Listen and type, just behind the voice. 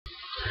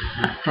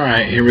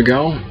Alright, here we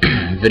go.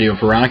 Video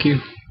for Rocky.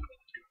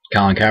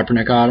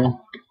 KAEPERNICK auto.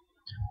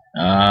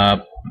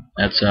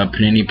 That's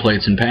Panini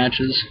plates and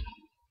patches.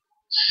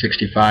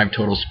 65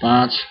 total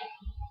spots.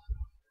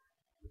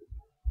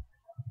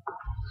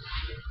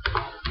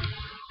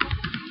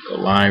 Go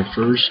live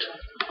first.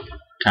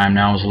 Time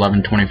now is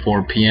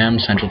 11:24 p.m.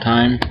 Central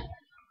Time.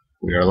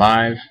 We are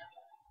live.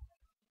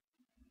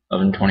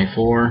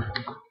 11:24.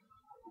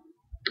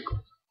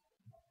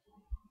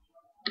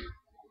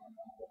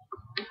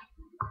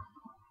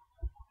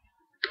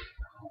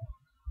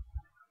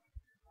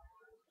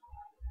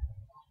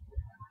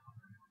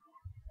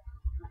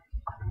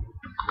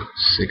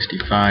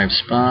 $65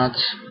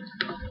 spots.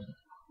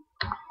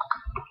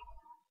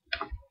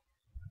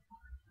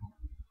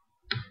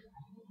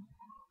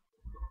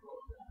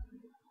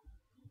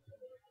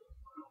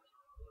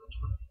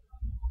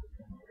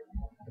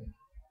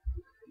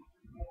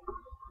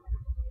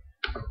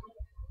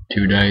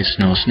 Two dice,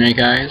 no snake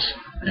eyes,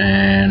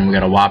 and we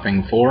got a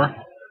whopping 4.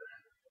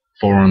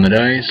 4 on the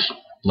dice.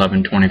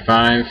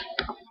 11:25.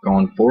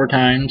 Going 4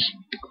 times.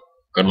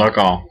 Good luck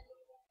all.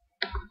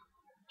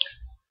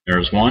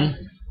 There's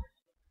 1.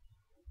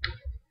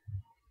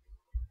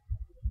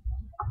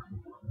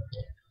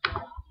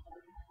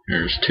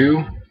 There's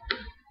 2.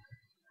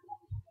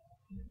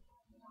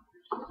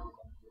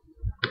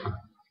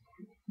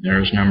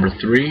 There's number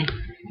 3.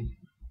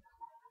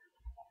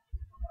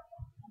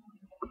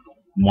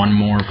 1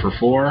 more for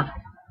 4.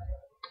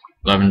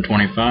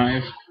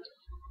 11:25.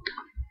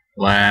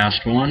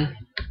 Last one.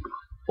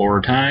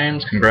 4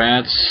 times.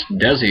 Congrats,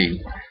 Desi.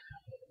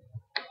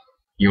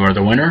 You are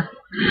the winner.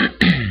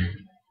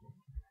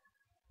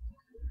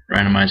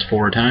 Randomized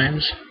 4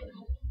 times.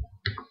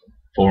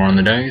 4 on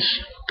the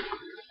dice.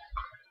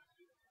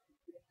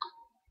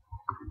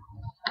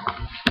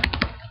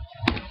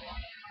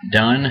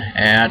 Done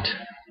at,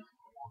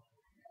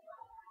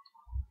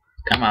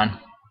 come on,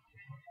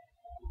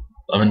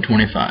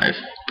 11:25.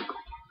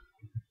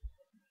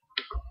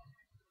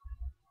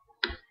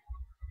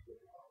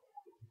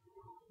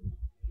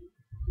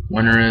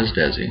 Winner is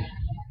Desi.